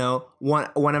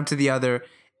 one after the other,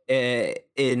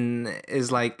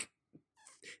 is like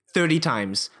 30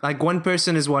 times. Like one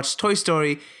person has watched Toy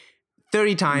Story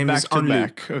 30 times back to on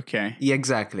back. loop. Okay. Yeah,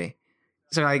 exactly.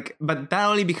 So but that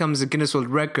only becomes a Guinness World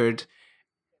Record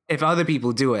if other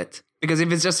people do it. Because if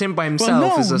it's just him by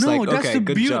himself, it's just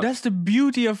good job. That's the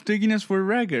beauty of the Guinness World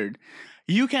Record.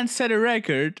 You can set a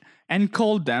record and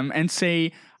call them and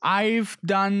say, "I've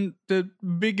done the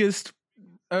biggest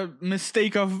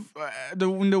mistake of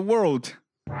in the world."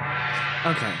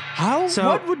 Okay. How? So,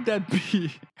 what would that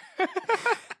be?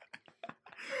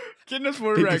 Guinness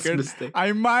World Record. Mistake.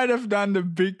 I might have done the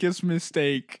biggest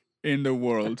mistake in the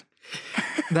world.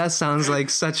 That sounds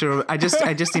like such a. I just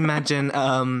imagine.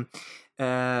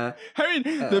 What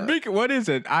is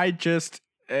it? I just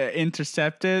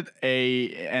intercepted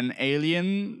an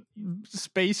alien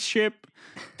spaceship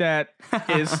that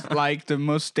is like the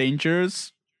most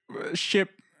dangerous ship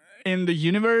in the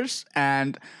universe,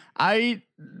 and I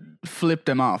flipped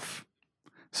them off.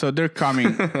 So they're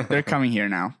coming. They're coming here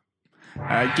now.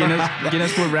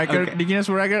 Guinness World Record. Okay. The Guinness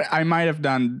World Record. I might have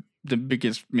done the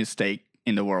biggest mistake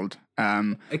in the world.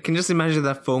 I can just imagine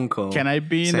that phone call. Can I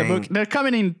be in the book? They're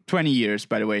coming in 20 years,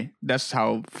 by the way. That's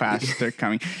how fast they're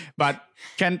coming. But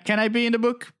can I be in the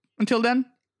book until then?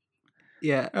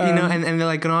 Yeah, and they're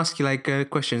like gonna ask you like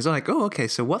questions. They're like, "Oh, okay.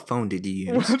 So what phone did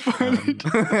you use?"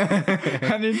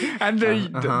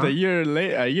 A year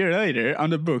later on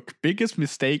the book, biggest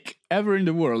mistake ever in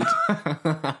the world.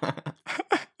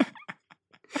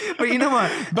 But you know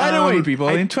what? By the way, people,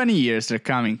 in 20 years they're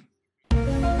coming.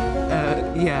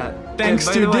 Yeah. Thanks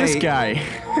to this guy.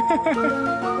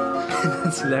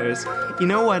 That's hilarious. You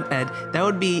know what, Ed? That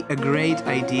would be a great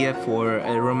idea for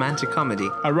a romantic comedy.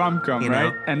 A rom-com,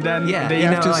 right? And then they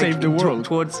have to save the world.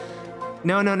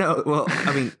 No. Well,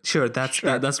 I mean, sure,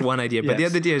 that's one idea. But the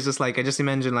other idea is just like, I just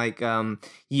imagine like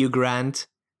Hugh Grant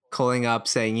calling up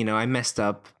saying, I messed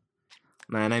up.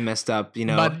 Man, I messed up,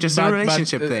 just a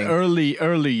relationship thing. Early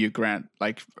Hugh Grant,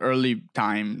 like early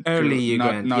time. Early Hugh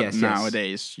Grant, not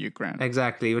nowadays Hugh Grant.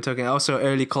 Exactly. We're talking also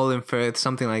early Colin Firth,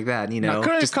 something like that, No,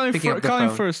 Colin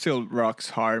Firth still rocks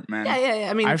hard, man. Yeah.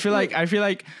 I mean, I feel like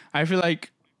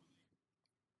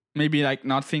maybe like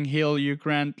Notting Hill Hugh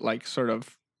Grant, like sort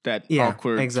of that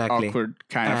awkward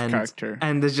kind of character.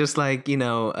 And there's just like,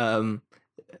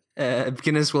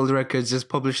 Guinness World Records just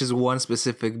publishes one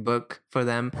specific book for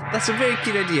them. That's a very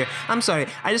cute idea. I'm sorry.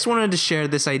 I just wanted to share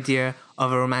this idea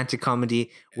of a romantic comedy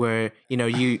where,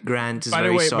 Hugh Grant is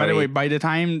very sorry. By the way, by the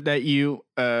time that you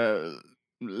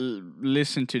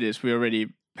listen to this, we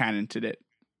already patented it.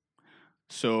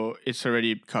 So it's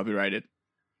already copyrighted.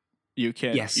 You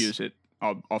can't use it,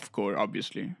 of course,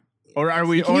 obviously. Or are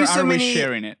we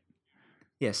sharing it?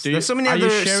 Yes. There's so many other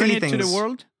silly things. To the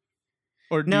world?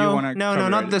 Or do you want to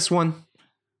not this one.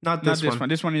 Not this one.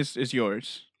 This one is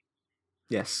yours.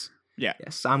 Yes. Yeah.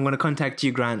 Yes. I'm going to contact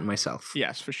Hugh Grant myself.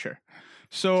 Yes, for sure.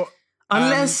 So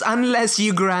unless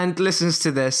Hugh Grant listens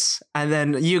to this, and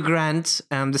then Hugh Grant,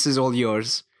 this is all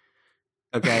yours.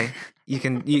 Okay. you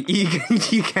can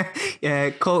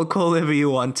call whoever you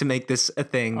want to make this a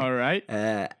thing. All right.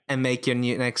 And make your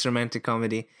next romantic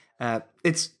comedy. For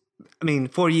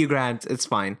Hugh Grant, it's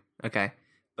fine. Okay.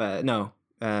 But no.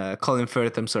 Colin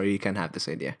Firth, I'm sorry, you can't have this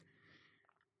idea.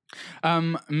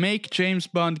 Make James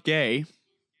Bond gay.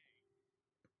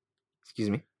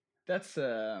 Excuse me. That's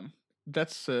a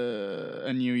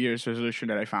New Year's resolution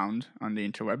that I found on the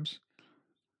interwebs.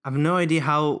 I have no idea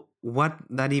how what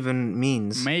that even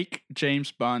means. Make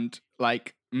James Bond,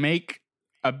 like, make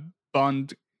a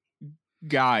Bond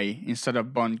guy instead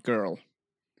of Bond girl.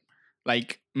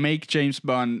 Like, make James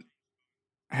Bond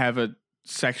have a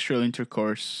sexual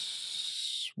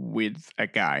intercourse with a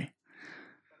guy.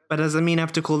 But does that mean I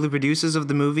have to call the producers of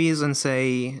the movies and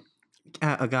say,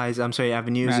 guys, I'm sorry, I have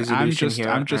a new Man, resolution here.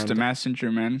 I'm just a and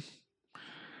messenger, man.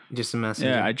 just a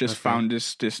messenger. Yeah, I just Okay. found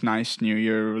this nice New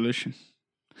Year resolution.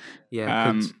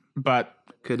 Yeah, But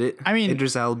could it? I mean-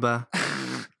 Idris Elba,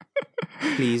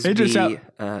 please Idris be.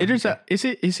 El-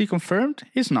 is he confirmed?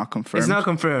 He's not confirmed. It's not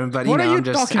confirmed, but What you know, are you I'm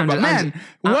just talking I'm about, just- man?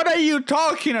 What are you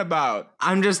talking about?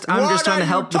 I'm just What trying are to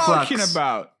help you the flux. talking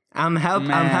about? I'm helping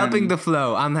Man. the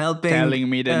flow. I'm helping. Telling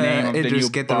me the name of the Idris new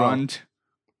get the role. Bond.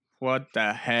 What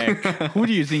the heck? Who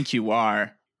do you think you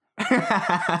are?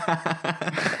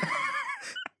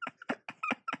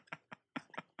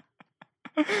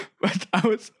 But I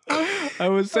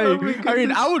was saying, Oh my I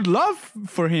mean, I would love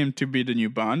for him to be the new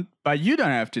Bond, but you don't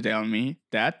have to tell me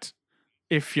that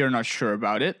if you're not sure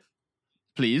about it.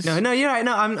 Please. No, you're right.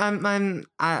 No, I'm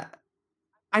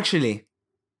actually,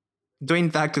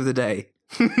 Dwayne fact of the day.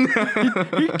 He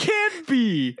can't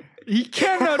be. He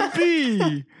cannot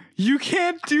be. You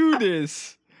can't do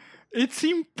this. It's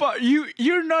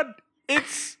you're not.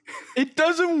 It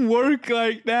doesn't work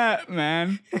like that,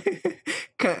 man.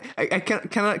 Can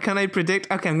I predict?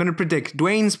 Okay, I'm gonna predict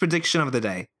Dwayne's prediction of the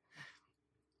day.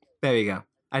 There we go.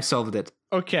 I solved it.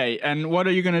 Okay, and what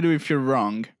are you gonna do if you're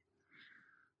wrong?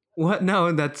 What? No,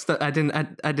 I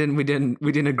didn't. We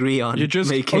didn't agree on. You just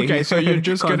making okay. So you're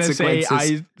just gonna say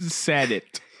consequences. I said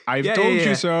it. I've Yeah, told yeah, you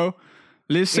yeah. so.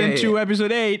 Listen Yeah, to yeah.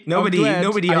 episode 8. Nobody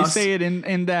I asked- say it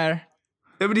in there.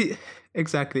 Nobody.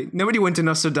 Exactly. Nobody went to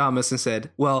Nostradamus and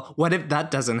said, "Well, what if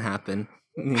that doesn't happen?"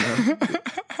 You know.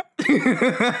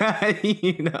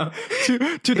 You know.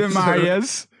 to the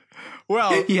Mayas.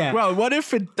 Well, Yeah. Well, what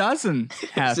if it doesn't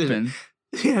happen?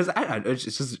 Yes,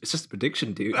 it's just a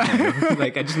prediction, dude. You know?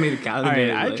 Like I just made a calendar. I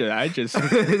mean, like-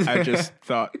 I just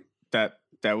thought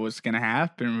that was gonna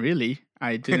happen. Really,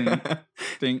 I didn't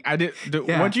think I did.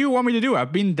 Yeah. What do you want me to do?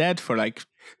 I've been dead for like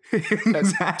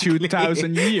Exactly.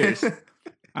 2,000 years.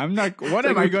 I'm not. What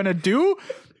am I gonna do?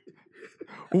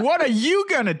 What are you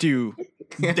gonna do,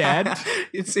 Dad?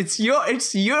 It's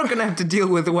you're gonna have to deal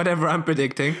with whatever I'm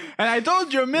predicting. And I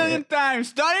told you a million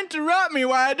times, don't interrupt me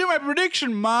while I do my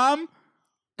prediction, Mom.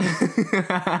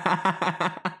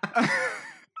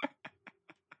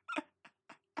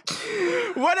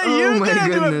 What are Oh you my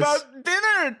gonna do goodness. about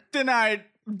dinner tonight,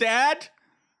 Dad?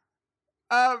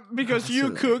 Because That's you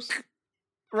hilarious. cook,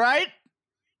 right?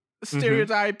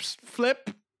 Stereotypes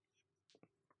flip.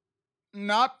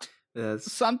 Not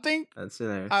That's something.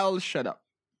 hilarious. I'll shut up.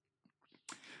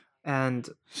 And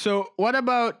So what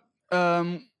about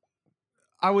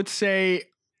I would say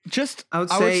just I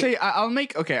would I'll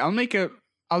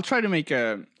try to make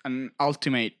an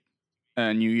ultimate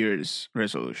New Year's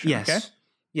resolution. yes, Okay?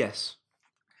 yes.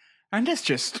 And that's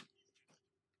just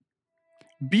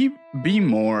be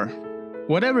more.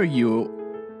 Whatever you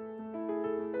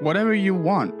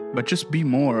want, but just be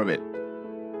more of it.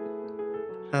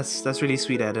 That's really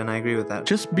sweet, Ed, and I agree with that.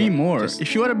 Just be Yeah, more. just-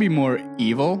 If you want to be more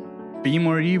evil, be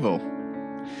more evil.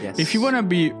 yes. If you want to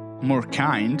be more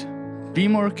kind, be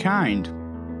more kind.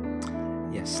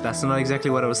 yes, that's not exactly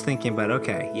what I was thinking, but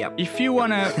okay, yep. If you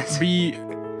want to be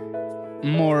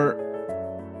more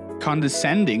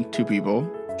condescending to people,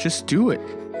 just do it.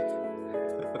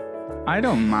 I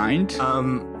don't mind.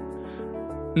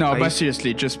 No, I- but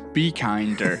seriously, just be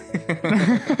kinder.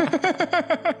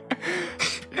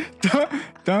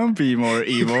 don't be more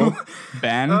evil,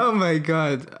 Ben. Oh my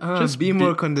god! Just be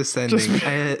more condescending.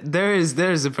 just there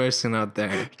is a person out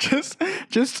there.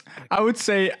 just I would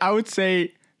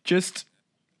say just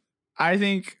I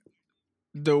think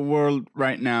the world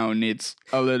right now needs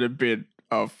a little bit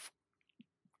of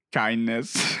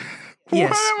kindness. Yes,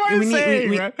 What am I we need- saying?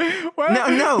 we- man?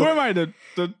 No. Who am I, the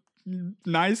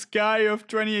nice guy of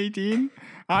 2018?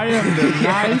 I am the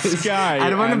nice guy. I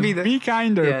don't wanna and be the- Be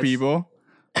kinder, Yes. people.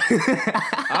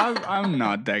 I'm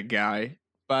not that guy,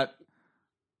 but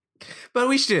But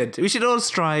we should all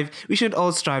strive. We should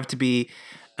all strive to be,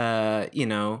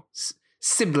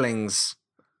 siblings.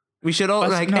 We should all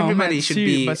everybody man, should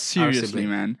be. But our seriously, sibling.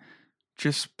 man,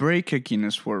 just break a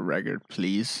Guinness World Record,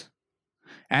 please.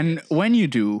 And when you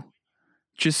do,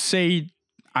 just say,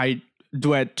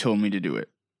 Duet told me to do it.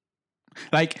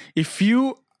 Like, if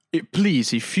you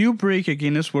break a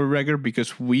Guinness World Record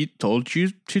because we told you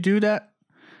to do that,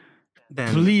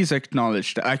 Then, please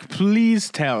acknowledge that. Like,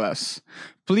 please tell us.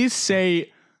 Please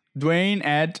say, Dwayne,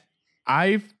 Ed,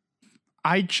 I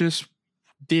just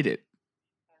did it.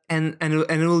 and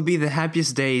it will be the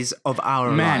happiest days of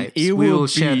our Man, lives. it We will will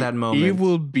share be- that moment. It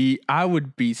will be. I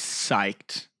would be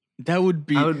psyched. That would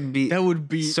be. I would be That would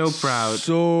be so proud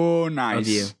So nice.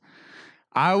 you.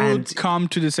 I would And- come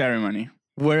to the ceremony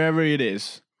wherever it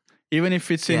is, even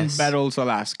if it's in Yes. Battles,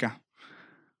 Alaska.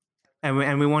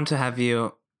 And we want to have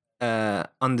you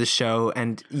on the show,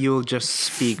 and you'll just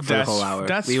speak for the whole hour.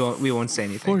 That's We won't say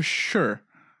anything for sure.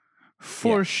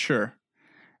 For sure.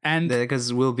 And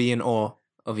because we'll be in awe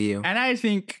of you. And I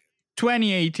think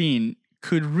 2018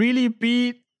 could really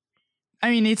be.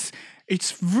 I mean, it's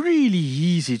really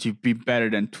easy to be better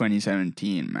than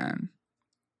 2017, man.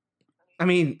 I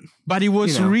mean, But it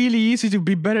was You know. really easy to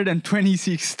be better than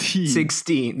 2016.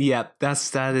 16. Yeah,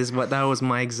 that was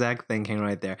my exact thinking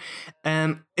right there.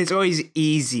 It's always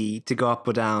easy to go up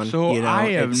or down. So you know,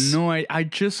 I have it's- no idea. I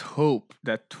just hope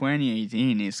that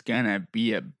 2018 is gonna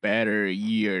be a better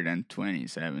year than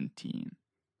 2017.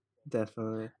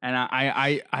 Definitely. And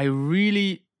I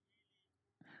really,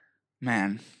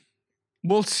 man,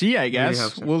 we'll see. I guess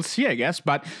hope so. we'll see. I guess.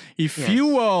 But if Yes.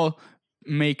 you all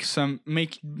make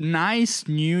nice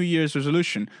New Year's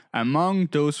resolution among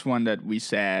those one that we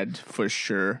said for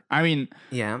sure. I mean,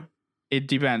 Yeah. it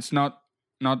depends. Not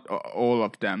all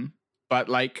of them, but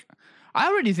like. I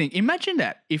already think. Imagine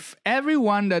that if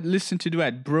everyone that listened to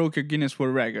Duet broke a Guinness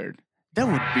World Record, that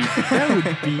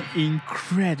would be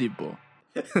incredible.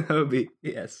 That would be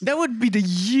yes. That would be the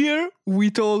year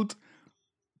we told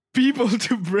people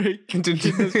to break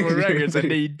Guinness World Records,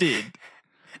 and they did.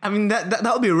 I mean that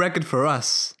would be a record for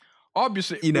us.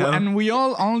 Obviously, You know? and we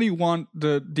all only want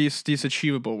these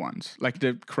achievable ones, like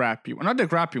the crappy, not the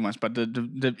crappy ones, but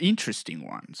the interesting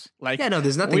ones. Like Yeah, no,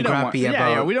 there's nothing we don't crappy want,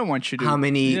 about we don't want you to how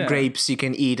many yeah. grapes you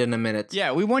can eat in a minute.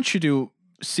 Yeah, we want you to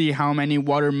see how many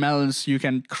watermelons you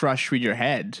can crush with your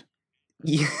head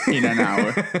Yeah. in an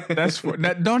hour. That's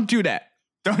don't do that.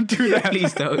 Don't do that.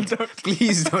 Please don't.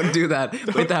 Please don't do that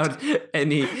without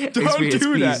any experience.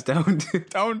 do Please that. don't.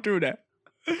 Don't do that.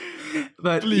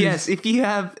 But Please. yes, if you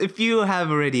have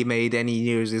already made any New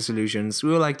Year's resolutions, we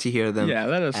would like to hear them. Yeah,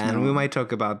 let us and know. we might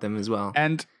talk about them as well.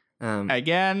 And Um,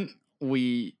 again,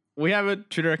 we have a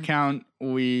Twitter account.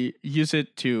 We use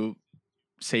it to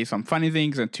say some funny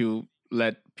things and to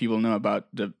let people know about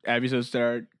the episodes that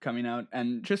are coming out,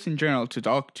 and just in general to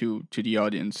talk to the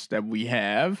audience that we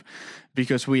have,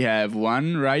 because we have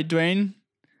one, right, Dwayne?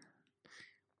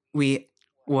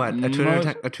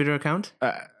 a Twitter account?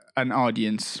 An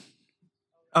audience.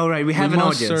 Oh right, we have we an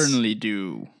most audience. certainly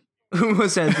do.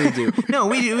 Most certainly do. No,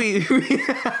 we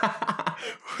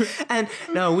and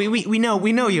no,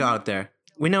 we know you're out there.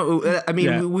 We know. I mean,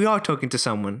 Yeah. we are talking to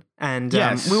someone, and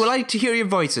Yes. we would like to hear your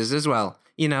voices as well.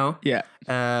 You know, Yeah.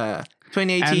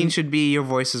 2018 And- should be your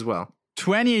voice as well.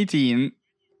 2018,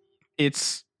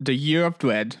 it's the year of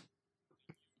Dwed.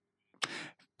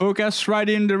 Poke us right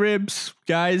in the ribs,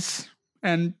 guys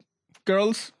and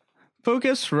girls. Poke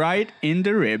us right in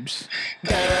the ribs.